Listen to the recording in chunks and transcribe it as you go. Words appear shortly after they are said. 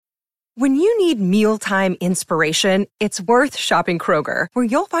When you need mealtime inspiration, it's worth shopping Kroger, where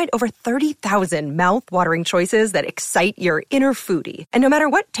you'll find over 30,000 mouth-watering choices that excite your inner foodie. And no matter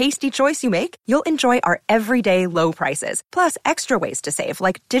what tasty choice you make, you'll enjoy our everyday low prices, plus extra ways to save,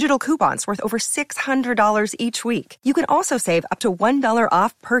 like digital coupons worth over $600 each week. You can also save up to $1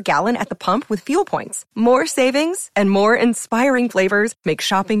 off per gallon at the pump with fuel points. More savings and more inspiring flavors make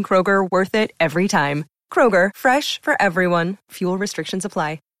shopping Kroger worth it every time. Kroger, fresh for everyone. Fuel restrictions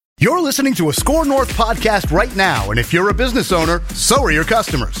apply. You're listening to a Score North podcast right now, and if you're a business owner, so are your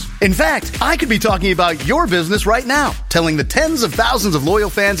customers. In fact, I could be talking about your business right now, telling the tens of thousands of loyal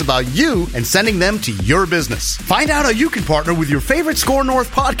fans about you and sending them to your business. Find out how you can partner with your favorite Score North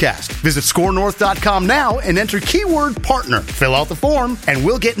podcast. Visit scorenorth.com now and enter keyword partner. Fill out the form, and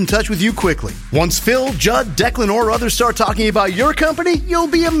we'll get in touch with you quickly. Once Phil, Judd, Declan, or others start talking about your company, you'll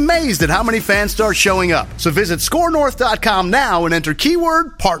be amazed at how many fans start showing up. So visit scorenorth.com now and enter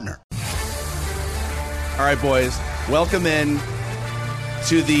keyword partner. All right, boys, welcome in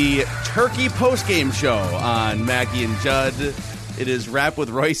to the Turkey postgame show on Mackie and Judd. It is Rap with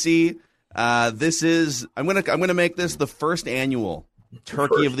Royce. This is I'm gonna make this the first annual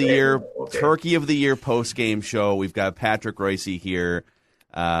Turkey of the Year postgame show. We've got Patrick Royce here.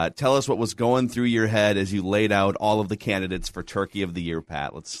 Tell us what was going through your head as you laid out all of the candidates for Turkey of the Year,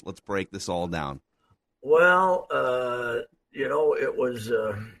 Pat. Let's break this all down. Well, it was.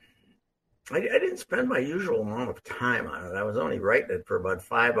 I didn't spend my usual amount of time on it. I was only writing it for about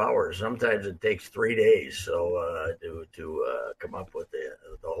 5 hours. Sometimes it takes 3 days to come up with the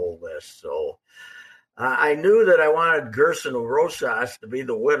whole list. So I knew that I wanted Gerson Rosas to be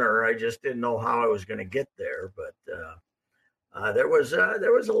the winner. I just didn't know how I was going to get there. But there was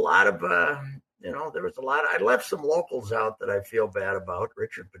a lot of I left some locals out that I feel bad about.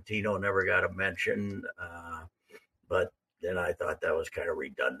 Richard Pitino never got a mention, but then I thought that was kind of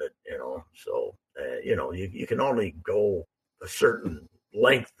redundant, So, you can only go a certain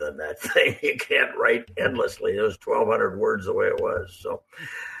length on that thing. You can't write endlessly. It was 1,200 words the way it was. So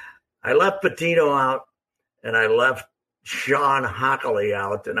I left Pitino out, and I left Sean Hockley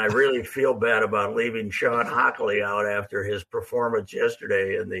out, and I really feel bad about leaving Sean Hockley out after his performance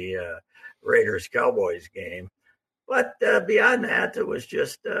yesterday in the Raiders-Cowboys game. But beyond that, it was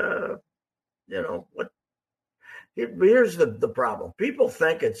just, here's the problem. People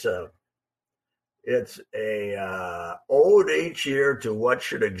think it's a ode each year to what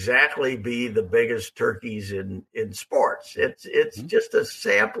should exactly be the biggest turkeys in sports. It's just a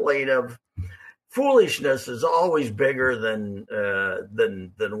sampling of foolishness is always bigger than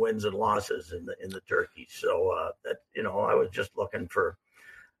wins and losses in the turkeys. So I was just looking for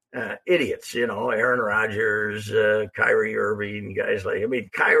idiots. Aaron Rodgers, Kyrie Irving, guys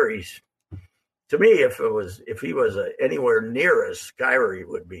Kyrie's. To me, if he was anywhere near us, Kyrie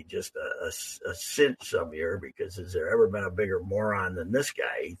would be just a cinch some year, because has there ever been a bigger moron than this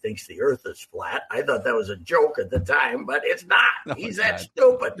guy? He thinks the earth is flat. I thought that was a joke at the time, but it's not. No, he's that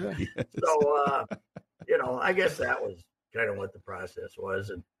stupid. Yes. So, I guess that was kind of what the process was.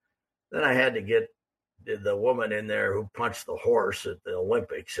 And then I had to get the woman in there who punched the horse at the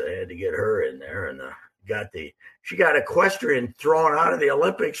Olympics. I had to get her in there, and she got equestrian thrown out of the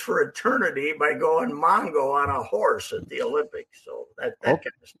Olympics for eternity by going Mongo on a horse at the Olympics. So that kind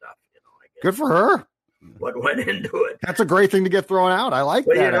of stuff, I guess. Good for her. What went into it? That's a great thing to get thrown out. I like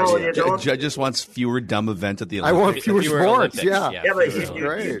that. Judge just wants fewer dumb events at the Olympics. I want fewer sports. Olympics. Yeah, but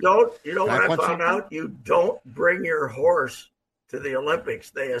you don't. You know what I found out? You don't bring your horse to the Olympics.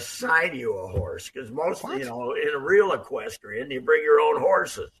 They assign you a horse, because most, in a real equestrian, you bring your own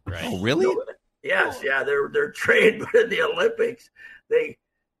horses. Right. Oh, really? Yes, yeah, they're trained, but in the Olympics, they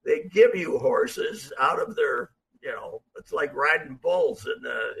give you horses out of their, it's like riding bulls in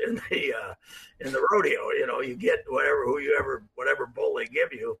the rodeo. You get whatever bull they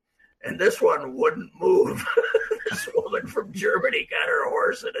give you, and this one wouldn't move. This woman from Germany got her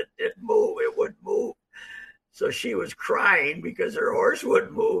horse, and it didn't move. It wouldn't move. So she was crying because her horse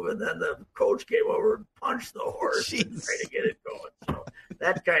wouldn't move, and then the coach came over and punched the horse and tried to get it going. So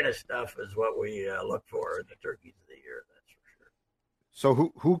that kind of stuff is what we look for in the turkeys of the year. That's for sure.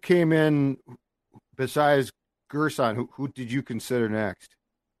 So who came in besides Gerson? Who did you consider next?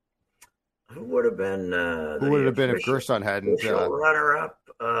 Who would have been? Who would it have been if Gerson hadn't? Runner-up.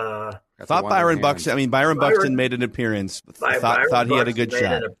 Thought Byron Buxton. I mean, Byron Buxton made an appearance. Thought he had a good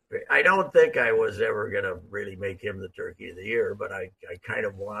shot. I don't think I was ever going to really make him the turkey of the year, but I kind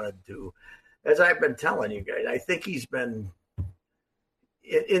of wanted to. As I've been telling you guys, I think he's been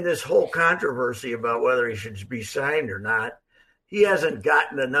in this whole controversy about whether he should be signed or not. He hasn't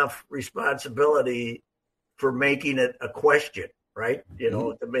gotten enough responsibility for making it a question. right?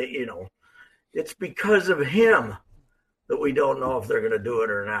 It's because of him that we don't know if they're going to do it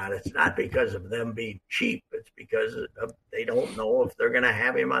or not. It's not because of them being cheap. It's because they don't know if they're going to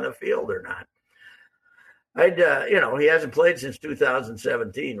have him on the field or not. He hasn't played since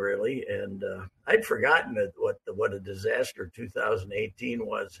 2017, really, and I'd forgotten what a disaster 2018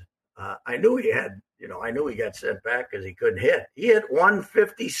 was. I knew he got sent back because he couldn't hit. He hit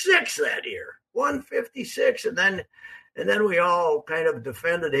 156 that year, 156, and then we all kind of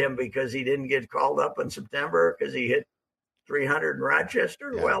defended him because he didn't get called up in September because he hit 300 in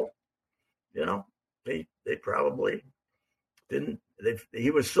Rochester. Yeah. Well, they probably didn't. He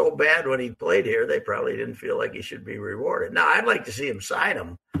was so bad when he played here, they probably didn't feel like he should be rewarded. Now, I'd like to see him sign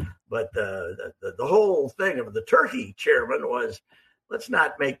him, but the whole thing of the Turkey chairman was, let's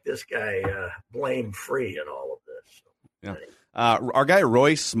not make this guy blame-free in all of this. Yeah. Our guy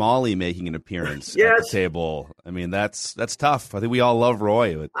Roy Smalley making an appearance at the table. I mean, that's tough. I think we all love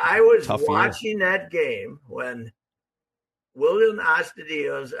Roy. I was watching that game when William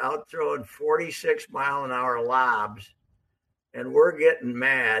Astudillo's out throwing 46-mile-an-hour lobs, and we're getting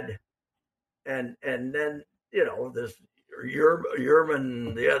mad, and then this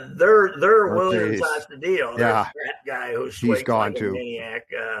Yerman, they're Williams Astudillo, that guy who's gone like a maniac.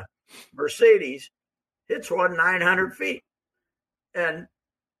 Mercedes hits one 900 feet, and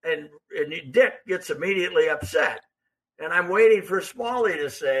Dick gets immediately upset, and I'm waiting for Smalley to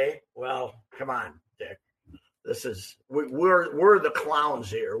say, "Well, come on, Dick, this is we're the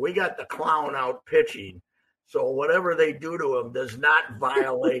clowns here. We got the clown out pitching." So whatever they do to him does not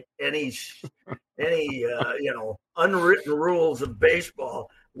violate any unwritten rules of baseball.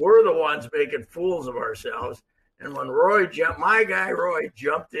 We're the ones making fools of ourselves. And when my guy Roy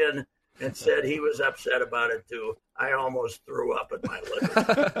jumped in and said he was upset about it too, I almost threw up in my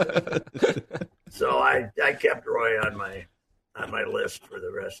liver. So I kept Roy on my list for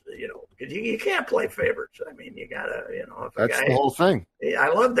the rest of because you can't play favorites. I mean, you gotta, if that's the whole thing. I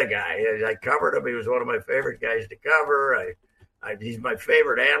love the guy. I covered him. He was one of my favorite guys to cover. He's my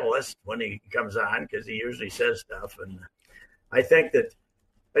favorite analyst when he comes on because he usually says stuff. And I think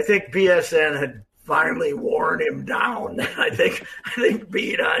BSN had finally worn him down. I think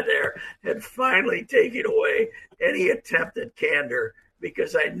being on there had finally taken away any attempt at candor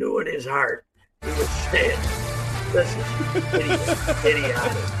because I knew in his heart he was saying, this is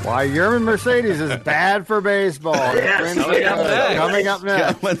idiotic. Why Yerman Mercedes is bad for baseball. Yes. Coming up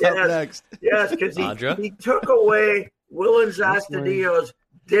next. Yes, because he took away Williams Astudillo's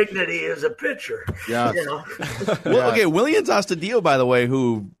dignity as a pitcher. Yeah. Okay, Williams Astudillo, by the way,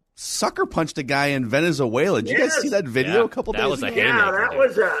 who sucker punched a guy in Venezuela. Did you guys see that video a couple days ago? That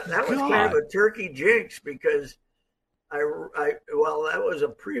was kind of a turkey jinx because that was a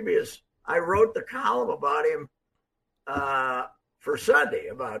previous. I wrote the column about him for Sunday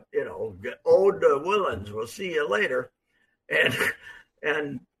about ode to Willens. We'll see you later,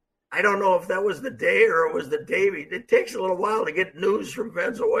 and I don't know if that was the day or it was the day. It takes a little while to get news from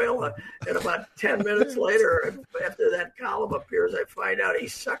Venezuela, and about 10 minutes later, after that column appears, I find out he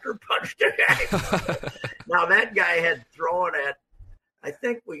sucker punched a guy. Now that guy had thrown at. I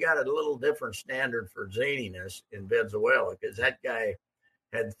think we got a little different standard for zaniness in Venezuela because that guy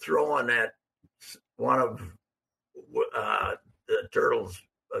had thrown at one of the Turtles'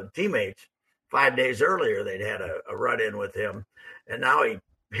 teammates 5 days earlier. They'd had a run-in with him, and now he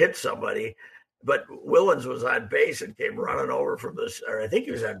hit somebody. But Willens was on base and came running over from this, or I think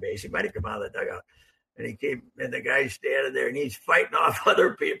he was on base. He might have come out of the dugout. And he came, and the guy's standing there, and he's fighting off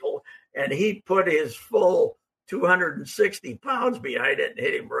other people, and he put his full 260 pounds behind it and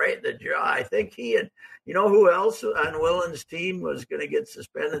hit him right in the jaw. I think he had, who else on Willens' team was going to get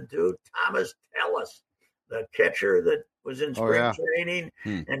suspended too? Thomas Tellis, the catcher that was in spring training.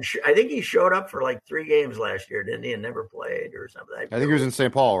 And I think he showed up for like 3 games last year, didn't he? And never played or something. I think he was in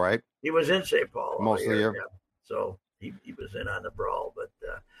St. Paul, right? He was in St. Paul. Most of the year. Yeah. So he was in on the brawl. But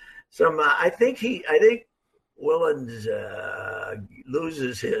I think Willens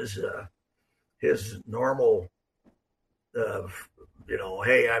loses his normal,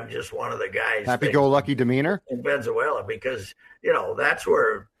 hey, I'm just one of the guys. Happy-go-lucky demeanor in Venezuela because that's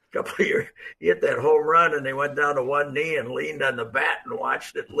where a couple of years he hit that home run and they went down to one knee and leaned on the bat and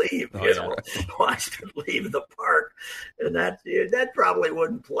watched it leave. Watched it leave the park, and that probably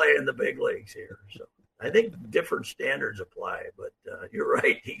wouldn't play in the big leagues here. So I think different standards apply. But you're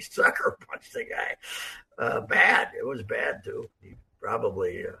right, he sucker punched the guy. Bad. It was bad too. He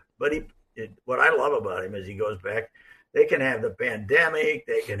probably, but what I love about him is he goes back. They can have the pandemic.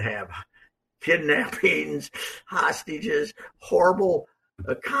 They can have kidnappings, hostages, horrible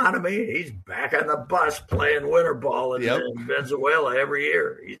economy. He's back on the bus playing winter ball in Venezuela every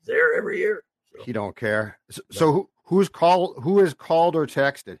year. He's there every year. So. He don't care. So who has called or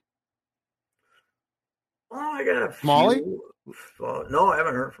texted? Oh, I got a Smalley? No, I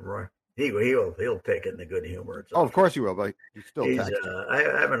haven't heard from Roy. He'll take it in the good humor. Of course he will, but he's still texting.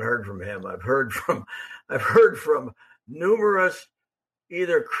 I haven't heard from him. I've heard from numerous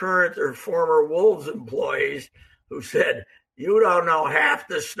either current or former Wolves employees who said, "You don't know half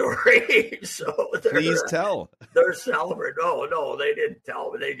the story." So please tell. They're celebrating. No, they didn't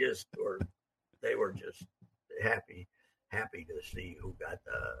tell, but they were just happy to see who got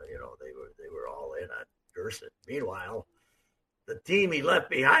they were all in on Gerson. Meanwhile, the team he left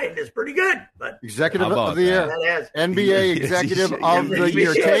behind is pretty good. But executive of the year, NBA executive of the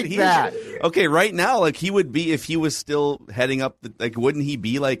year. Take that. Okay, right now, like he would be if he was still heading up. Wouldn't he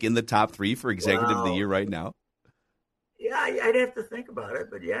be like in the top 3 for executive of the year right now? Yeah, I'd have to think about it,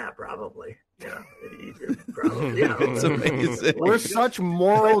 but yeah, probably. Yeah, probably. Yeah, it's amazing. We're such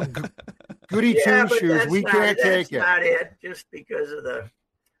moral goody two shoes. We can't take it. That's not it. Just because of the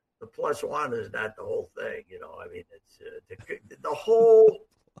 +1 is not the whole thing. I mean, it's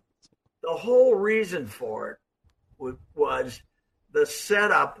the whole reason for it was the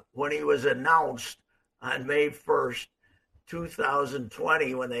setup when he was announced on May 1st,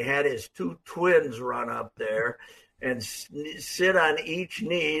 2020, when they had his 2 twins run up there and sit on each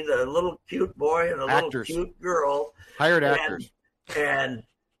knee, the little cute boy and the little cute girl. Hired actors. And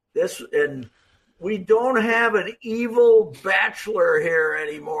we don't have an evil bachelor here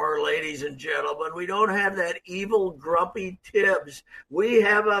anymore, ladies and gentlemen. We don't have that evil, grumpy Tibbs. We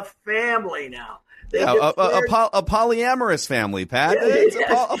have a family now. A polyamorous family, Pat. It's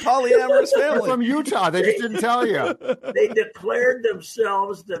a polyamorous family. They're from Utah. They just didn't tell you. They declared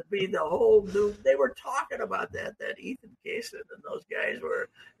themselves to be the whole new. They were talking about that Ethan Kaysen and those guys were,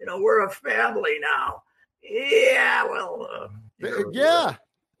 we're a family now. Yeah, well. Yeah.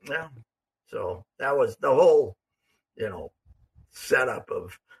 So that was the whole, setup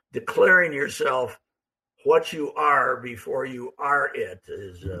of declaring yourself what you are before you are it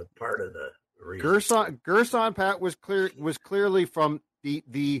is part of the reason. Gerson, Pat, was clearly from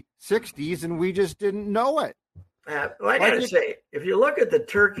the 60s, and we just didn't know it. I got to say, if you look at the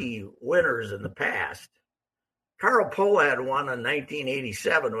Turkey winners in the past, Carl Pohlad won in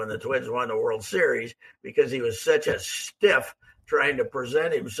 1987 when the Twins won the World Series because he was such a stiff trying to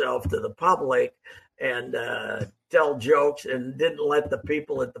present himself to the public and tell jokes and didn't let the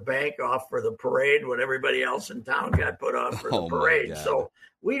people at the bank off for the parade when everybody else in town got put on for the parade. So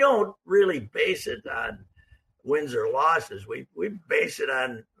we don't really base it on wins or losses. We base it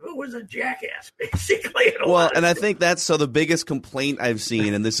on who was a jackass, basically. And I think that's the biggest complaint I've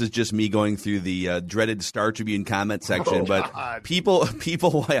seen, and this is just me going through the dreaded Star Tribune comment section, but God. people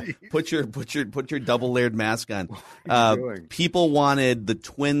put your double layered mask on. People wanted the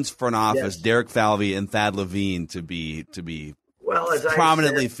Twins front office, Derek Falvey and Thad Levine to be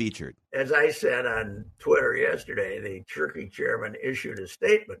prominently featured. As I said on Twitter yesterday, the Turkey chairman issued a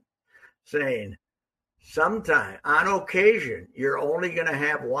statement saying, sometime, on occasion, you're only going to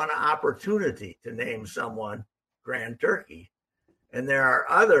have one opportunity to name someone Grand Turkey. And there are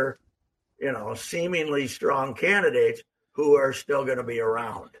other, seemingly strong candidates who are still going to be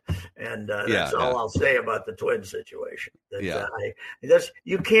around. And that's all I'll say about the Twin situation.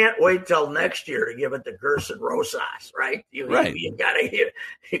 You can't wait till next year to give it to Gerson Rosas, right? You gotta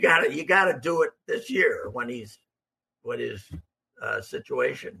do it this year when his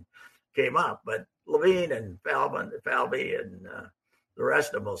situation came up. But Levine and Falvey and the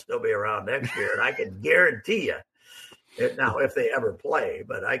rest of them will still be around next year. And I can guarantee you, now if they ever play,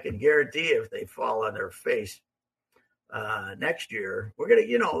 but I can guarantee you if they fall on their face next year, we're going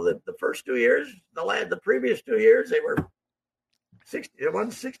to, the first 2 years, the previous 2 years, they won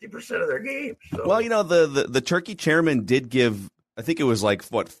 60% of their games. So. Well, the Turkey chairman did give, I think it was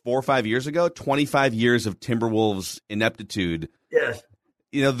 4 or 5 years ago, 25 years of Timberwolves ineptitude. Yes.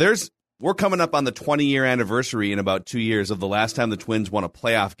 We're coming up on the 20-year anniversary in about 2 years of the last time the Twins won a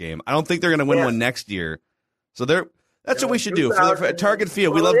playoff game. I don't think they're going to win one next year. So that's what we should do for Target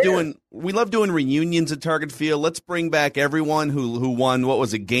Field. We love doing reunions at Target Field. Let's bring back everyone who won. What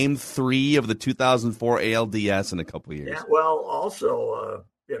was it? Game 3 of the 2004 ALDS in a couple of years. Yeah. Well, also,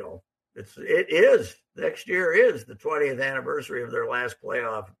 it is next year is the 20th anniversary of their last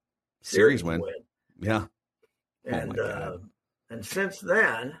playoff series win. Yeah. And and since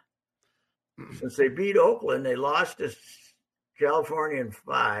then. Since they beat Oakland, they lost to California in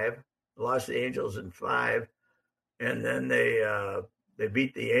 5, lost the Angels in 5, and then they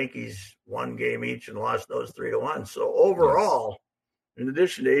beat the Yankees 1 game each and lost those 3-1. So overall, in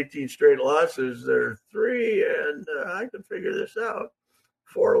addition to 18 straight losses, they're 3, and I can figure this out.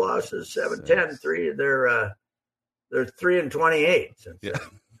 4 losses, 7-10, 3. They're 3-28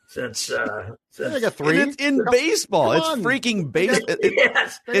 since then. Since they got 3. And it's in baseball. It's freaking baseball.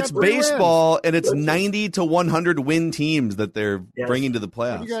 Yes, it's baseball, and it's 90 to 100 win teams that they're bringing to the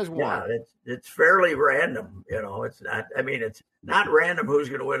playoffs. What do you guys want? Yeah, it's fairly random. You know, it's not. I mean, it's not random who's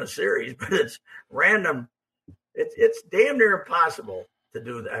going to win a series, but it's random. It's damn near impossible to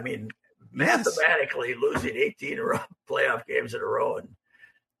do that. I mean, mathematically, losing 18 playoff games in a row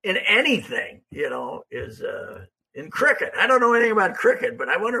in anything, you know, is. In cricket, I don't know anything about cricket, but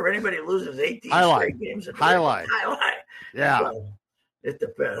I wonder if anybody loses 18 straight games. Highlight. Yeah. Well, it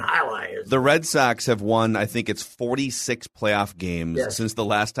depends. Highlight is. The Red Sox have won, I think it's 46 playoff games since the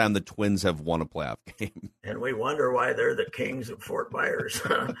last time the Twins have won a playoff game. And we wonder why they're the kings of Fort Myers.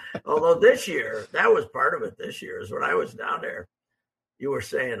 Although this year, that was part of it this year, is when I was down there, you were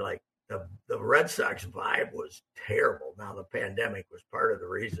saying like the Red Sox vibe was terrible. Now, the pandemic was part of the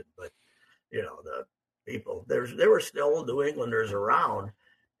reason, but, you know, the people there were still New Englanders around,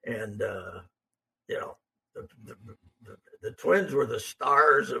 and you know the Twins were the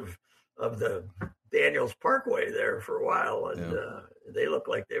stars of the Daniels Parkway there for a while, and they looked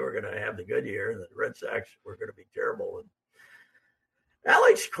like they were going to have the good year, and the Red Sox were going to be terrible. And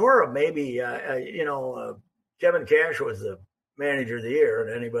Alex Cora, maybe Kevin Cash was the manager of the year, and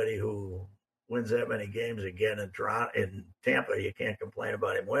anybody who wins that many games again in Tampa, you can't complain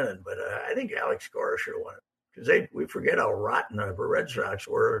about him winning. But I think Alex Cora should have won it, because we forget how rotten the Red Sox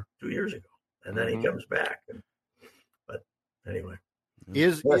were 2 years ago, and then he comes back. But anyway,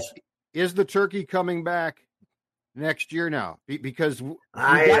 is the Turkey coming back next year now? Because we've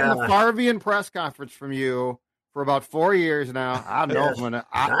gotten the Farvian press conference from you for about 4 years now. I know.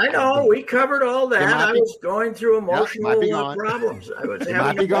 I know. We covered all that. I was going through emotional problems. I was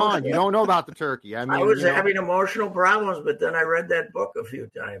might be gone. You don't know about the Turkey. I mean, I was having emotional problems, but then I read that book a few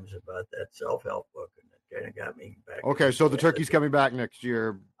times about that self-help book, and it kind of got me back. Okay, so the Turkey's coming back next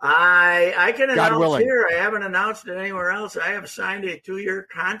year. I can announce here. I haven't announced it anywhere else. I have signed a 2-year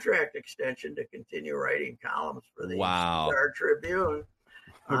contract extension to continue writing columns for the Star Tribune.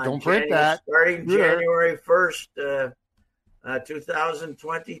 Don't print that. Starting January 1st,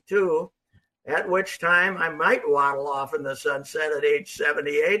 2022, at which time I might waddle off in the sunset at age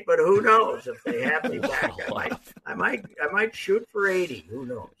 78, but who knows? If they have me back, I might shoot for 80. Who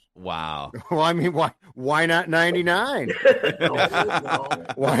knows? Wow. Well, I mean, why not 99? No.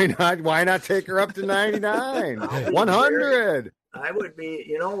 Why not take her up to 99? 100. I would be,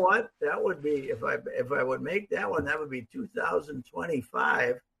 you know what? That would be, if I would make that one, that would be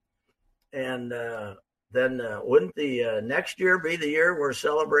 2025. And then wouldn't the next year be the year we're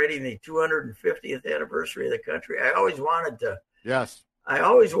celebrating the 250th anniversary of the country? I always wanted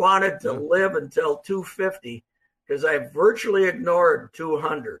to live until 250, because I virtually ignored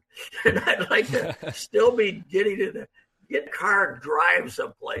 200. And I'd like to still be get a car, drive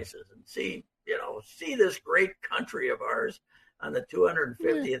some places and see this great country of ours on the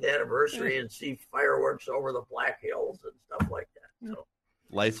 250th anniversary, and see fireworks over the Black Hills and stuff like that. So,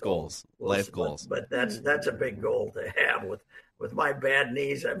 life goals. But that's a big goal to have. With my bad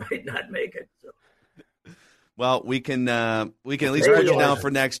knees, I might not make it. So. Well, we can at least put you down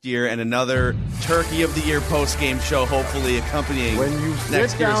for next year, and another Turkey of the Year post-game show, hopefully accompanying when you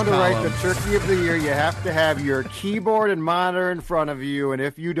next sit down to column. write the Turkey of the Year, you have to have your keyboard and monitor in front of you, and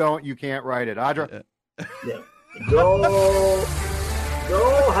if you don't, you can't write it. Audra? Yeah. Go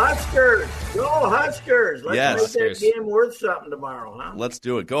Huskers! Go Huskers! Let's make that game worth something tomorrow, huh? Let's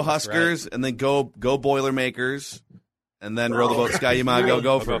do it. Go Huskers, and then go Boilermakers, and then row the boat Ski-U-Mah, go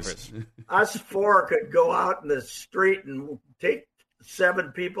Gophers. Us 4 could go out in the street and take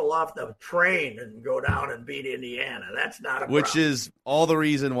 7 people off the train and go down and beat Indiana. That's not a problem. Which is all the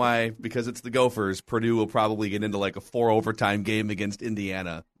reason why, because it's the Gophers, Purdue will probably get into like a 4 overtime game against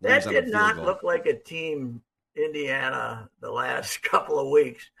Indiana. That did not look like a team, Indiana, the last couple of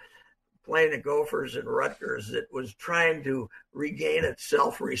weeks, playing the Gophers and Rutgers, that was trying to regain its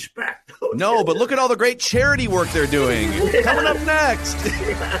self-respect. No, but look at all the great charity work they're doing. Coming up next.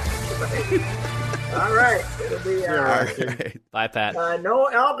 All right. It'll be all right. Bye, Pat. No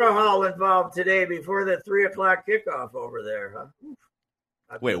alcohol involved today before the 3:00 kickoff over there, huh?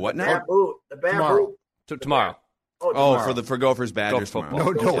 Wait, what now? The bamboo. Tomorrow. For Gophers Badgers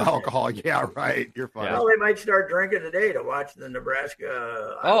football. No alcohol. Yeah, right. You're fine. Well, they might start drinking today to watch the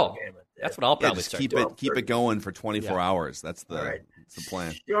Nebraska game. That's what I'll probably start doing. Keep it going for 24 hours. That's the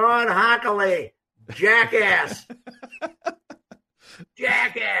plan. Sean Hockley, jackass.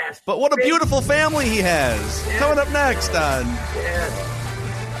 Jackass. But what a beautiful family he has. Yeah. Coming up next on.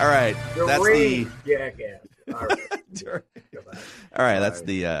 Yeah. All right. That's the Jackass. All right. All right, that's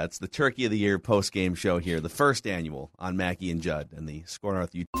the Turkey of the Year post-game show here, the first annual on Mackey and Judd and the Score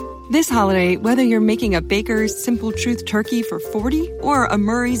North YouTube. This holiday, whether you're making a Baker's Simple Truth turkey for 40 or a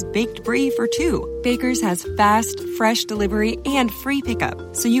Murray's Baked Brie for 2, Baker's has fast, fresh delivery and free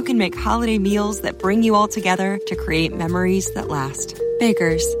pickup, so you can make holiday meals that bring you all together to create memories that last.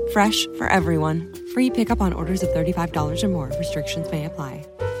 Baker's, fresh for everyone. Free pickup on orders of $35 or more. Restrictions may apply.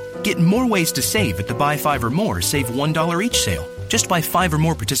 Get more ways to save at the Buy 5 or More Save $1 each sale. Just buy 5 or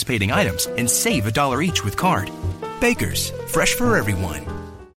more participating items and save $1 each with card. Baker's, fresh for everyone.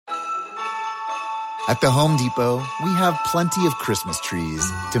 At the Home Depot, we have plenty of Christmas trees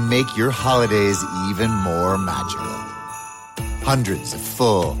to make your holidays even more magical. Hundreds of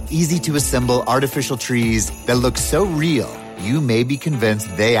full, easy-to-assemble artificial trees that look so real, you may be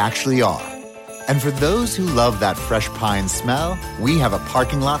convinced they actually are. And for those who love that fresh pine smell, we have a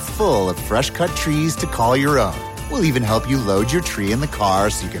parking lot full of fresh-cut trees to call your own. We'll even help you load your tree in the car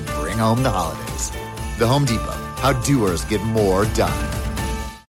so you can bring home the holidays. The Home Depot, how doers get more done.